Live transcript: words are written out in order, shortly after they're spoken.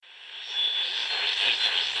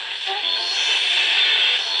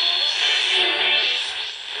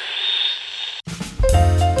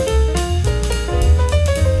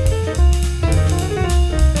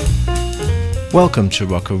Welcome to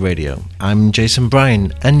Rocco Radio. I'm Jason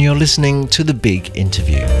Bryan and you're listening to The Big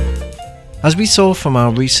Interview. As we saw from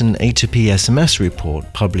our recent A2P SMS report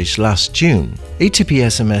published last June, A2P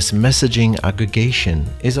SMS messaging aggregation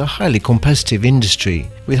is a highly competitive industry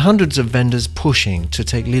with hundreds of vendors pushing to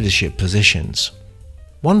take leadership positions.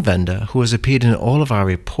 One vendor who has appeared in all of our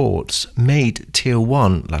reports made Tier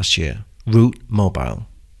 1 last year, Route Mobile.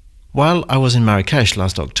 While I was in Marrakesh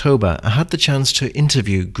last October, I had the chance to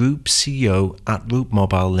interview Group CEO at Route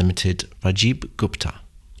Mobile Limited, Rajib Gupta.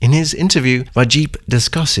 In his interview, Rajib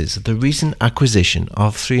discusses the recent acquisition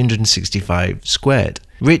of 365 Squared,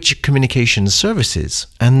 Rich Communications Services,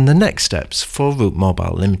 and the next steps for Route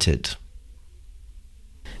Mobile Limited.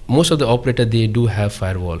 Most of the operators, they do have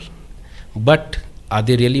firewall, but are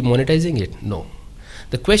they really monetizing it? No.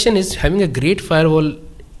 The question is, having a great firewall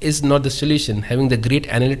is not the solution. Having the great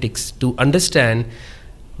analytics to understand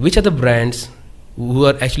which are the brands who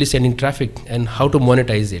are actually sending traffic and how to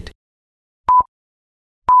monetize it.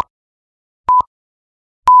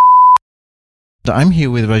 I'm here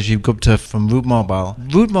with Rajib Gupta from Route Mobile.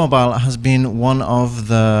 Route Mobile has been one of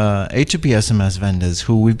the A2P SMS vendors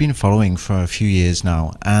who we've been following for a few years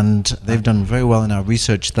now, and they've done very well in our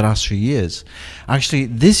research the last 3 years. Actually,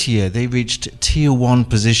 this year they reached Tier 1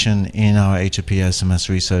 position in our A2P SMS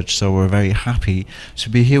research, so we're very happy to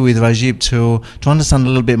be here with Rajib to understand a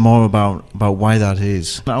little bit more about why that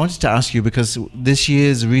is. I wanted to ask you, because this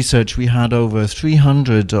year's research we had over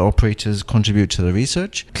 300 operators contribute to the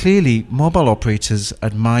research. Clearly, mobile operators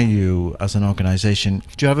admire you as an organization.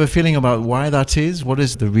 Do you have a feeling about why that is? What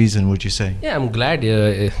is the reason, would you say? Yeah, I'm glad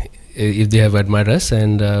if they have admired us,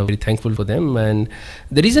 and very thankful for them. And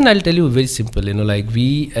the reason, I'll tell you, very simple. Like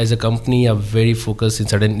we as a company are very focused in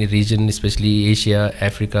certain region, especially Asia,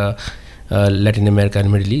 Africa, Latin America and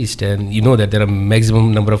Middle East, and you know that there are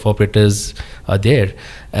maximum number of operators there,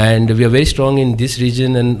 and we are very strong in this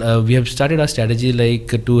region, and we have started our strategy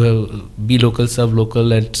like to be local, serve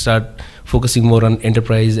local, and start focusing more on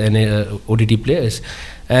enterprise and OTT players.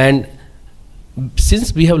 And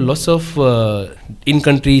since we have lots of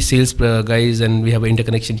in-country sales guys, and we have an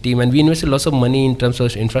interconnection team, and we invested lots of money in terms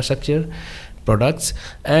of infrastructure, products,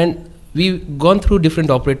 and we've gone through different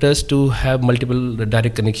operators to have multiple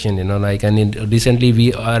direct connection, and recently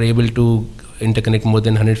we are able to interconnect more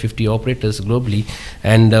than 150 operators globally,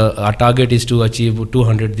 and our target is to achieve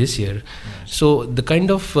 200 this year. Yes. So the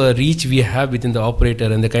kind of reach we have within the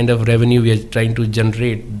operator and the kind of revenue we are trying to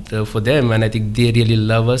generate for them, and I think they really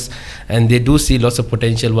love us, and they do see lots of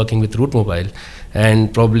potential working with Route Mobile.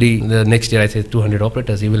 And probably the next year, I say 200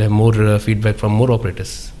 operators, you will have more feedback from more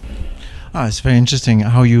operators. It's very interesting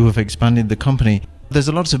how you have expanded the company. There's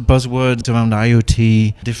a lot of buzzwords around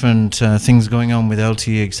IoT, different things going on with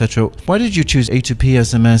LTE, etc. Why did you choose A2P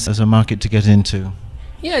SMS as a market to get into?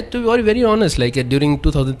 Yeah, to be very honest, during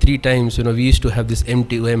 2003 times, we used to have this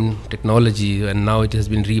M2M technology, and now it has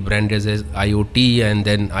been rebranded as IoT and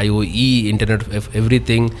then IoE, Internet of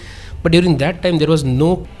Everything. But during that time, there was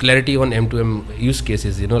no clarity on M2M use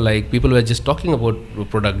cases. People were just talking about the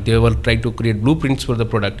product. They were trying to create blueprints for the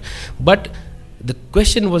product. But the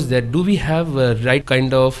question was that, do we have the right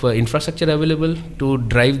kind of infrastructure available to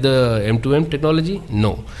drive the M2M technology?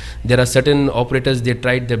 No. There are certain operators, they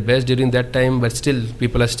tried their best during that time, but still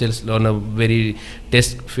people are still on a very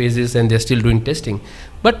test phases, and they're still doing testing.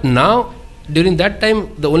 But now, during that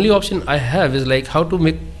time, the only option I have is how to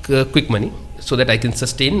make quick money, so that I can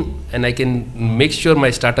sustain and I can make sure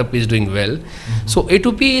my startup is doing well. Mm-hmm. So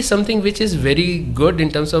A2P is something which is very good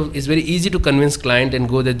in terms of, it's very easy to convince client and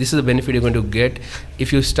go that this is the benefit you're going to get.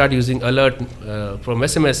 If you start using alert from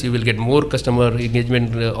SMS, you will get more customer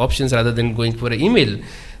engagement options rather than going for an email.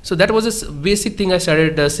 So that was a basic thing I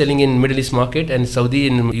started selling in Middle East market and Saudi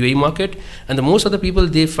and UAE market. And the most of the people,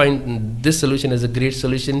 they find this solution as a great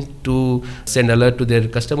solution to send alert to their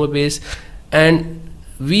customer base. And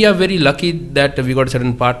we are very lucky that we got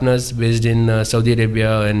certain partners based in Saudi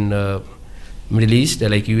Arabia and Middle East,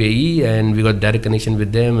 like UAE, and we got direct connection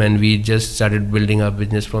with them, and we just started building our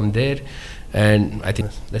business from there. And I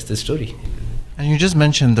think that's the story. And you just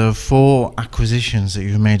mentioned the 4 acquisitions that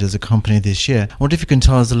you've made as a company this year. I wonder if you can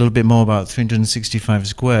tell us a little bit more about 365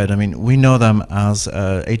 Squared. I mean, we know them as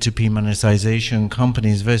A2P monetization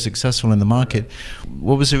companies, very successful in the market.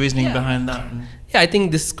 What was the reasoning behind that? Yeah, I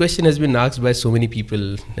think this question has been asked by so many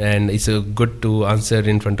people, and it's good to answer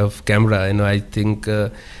in front of camera. I think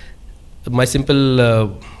my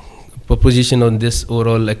simple proposition on this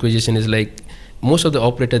overall acquisition is most of the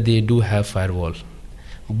operators, they do have firewall,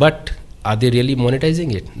 but are they really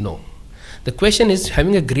monetizing it? No. The question is,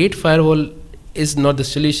 having a great firewall is not the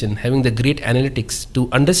solution. Having the great analytics to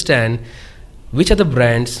understand which are the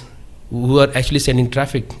brands who are actually sending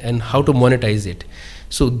traffic and how to monetize it.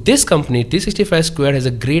 So this company, 365 Squared, has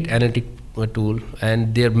a great analytic tool,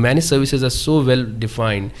 and their managed services are so well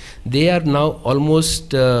defined. They are now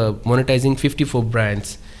almost monetizing 54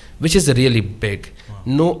 brands, which is really big. Wow.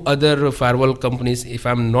 No other firewall companies, if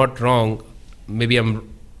I'm not wrong, maybe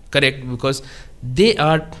I'm correct, because they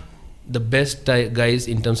are the best guys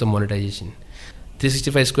in terms of monetization.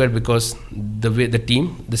 365 Squared, because the way the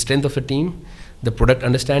team, the strength of the team, the product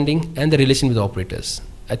understanding, and the relation with the operators.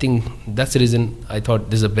 I think that's the reason I thought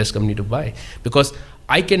this is the best company to buy, because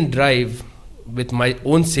I can drive with my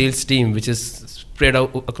own sales team, which is spread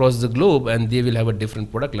out across the globe, and they will have a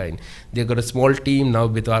different product line. They've got a small team now.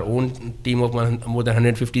 With our own team of more than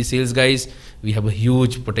 150 sales guys, we have a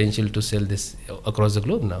huge potential to sell this across the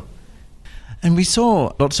globe now. And we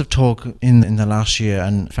saw lots of talk in the last year,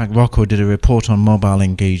 and in fact Rocco did a report on mobile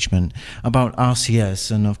engagement about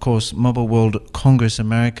RCS, and of course Mobile World Congress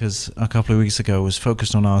Americas a couple of weeks ago was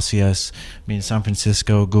focused on RCS. I mean, San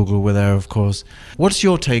Francisco, Google were there, of course. What's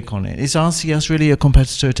your take on it? Is RCS really a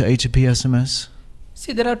competitor to A2P SMS?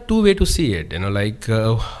 See, there are two ways to see it.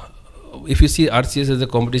 If you see RCS as a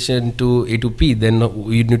competition to A2P, then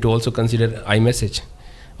you need to also consider iMessage.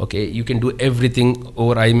 Okay, you can do everything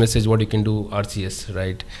over iMessage what you can do RCS,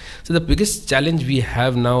 right? So the biggest challenge we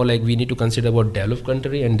have now, we need to consider about developed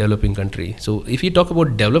country and developing country. So if you talk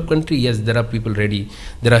about developed country, yes, there are people ready.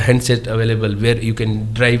 There are handsets available where you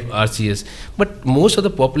can drive RCS. But most of the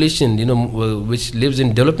population, which lives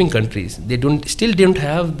in developing countries, they still don't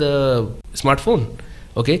have the smartphone.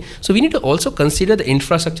 Okay, so we need to also consider the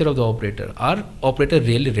infrastructure of the operator. Are operator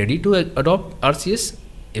really ready to adopt RCS?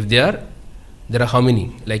 If they are, there are how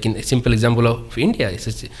many? Like in a simple example of India, it's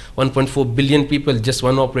 1.4 billion people, just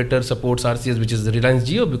one operator supports RCS, which is the Reliance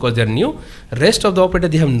Jio, because they're new. Rest of the operator,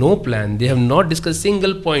 they have no plan. They have not discussed a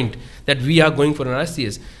single point that we are going for an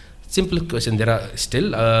RCS. Simple question, there are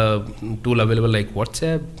still tool available like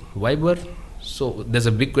WhatsApp, Viber. So there's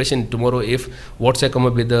a big question tomorrow if WhatsApp come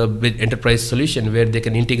up with a big enterprise solution where they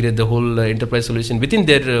can integrate the whole enterprise solution within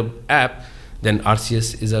their app, then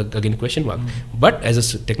RCS is again question mark. But as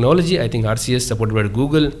a technology, I think RCS supported by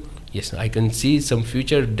Google, yes, I can see some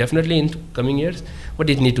future definitely in coming years, but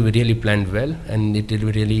it need to be really planned well, and it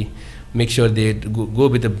will really make sure they go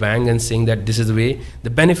with a bang and saying that this is the way,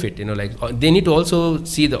 the benefit, they need to also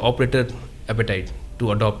see the operator appetite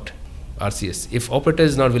to adopt RCS. If operator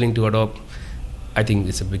is not willing to adopt, I think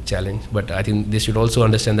it's a big challenge, but I think they should also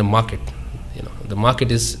understand the market. The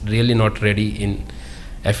market is really not ready in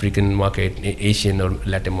African market, Asian or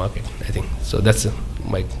Latin market, I think. So that's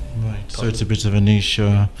my right. So it's a bit of a niche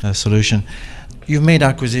solution. You've made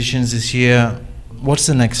acquisitions this year. What's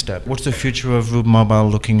the next step? What's the future of Route Mobile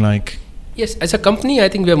looking like? Yes, as a company, I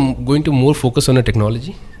think we are going to more focus on a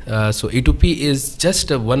technology. So A2P is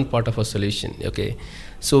just one part of a solution. Okay.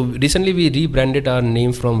 So recently we rebranded our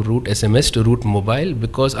name from Route SMS to Route Mobile,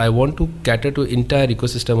 because I want to cater to entire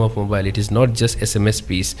ecosystem of mobile. It is not just SMS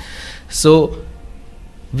piece. So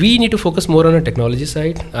we need to focus more on a technology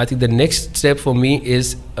side. I think the next step for me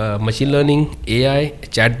is machine learning, AI,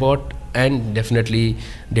 chatbot, and definitely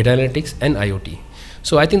data analytics and IoT.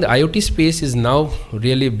 So I think the IoT space is now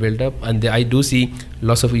really built up, and I do see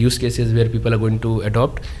lots of use cases where people are going to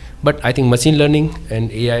adopt. But I think machine learning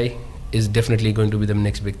and AI is definitely going to be the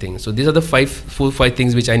next big thing. So these are the four or five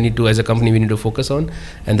things which I need to, as a company, we need to focus on,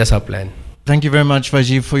 and that's our plan. Thank you very much,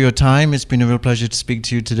 Rajiv, for your time. It's been a real pleasure to speak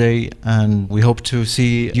to you today, and we hope to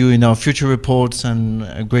see you in our future reports and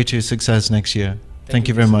a greater success next year. Thank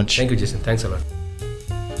you very much. Thank you, Jason. Thanks a lot.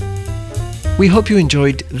 We hope you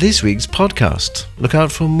enjoyed this week's podcast. Look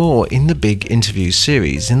out for more in the Big Interview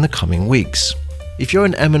series in the coming weeks. If you're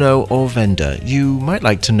an MNO or vendor, you might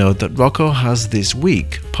like to know that Rocco has this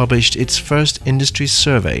week published its first industry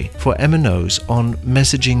survey for MNOs on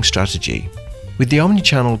messaging strategy. With the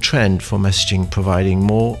omnichannel trend for messaging providing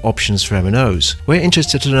more options for MNOs, we're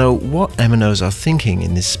interested to know what MNOs are thinking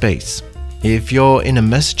in this space. If you're in a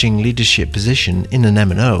messaging leadership position in an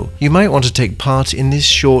MNO, you might want to take part in this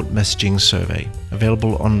short messaging survey,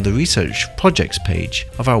 available on the research projects page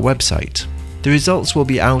of our website. The results will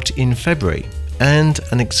be out in February, and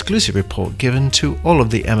an exclusive report given to all of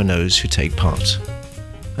the MNOs who take part.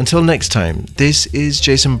 Until next time, this is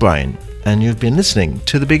Jason Bryan, and you've been listening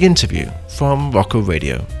to The Big Interview from Rocco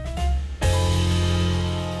Radio.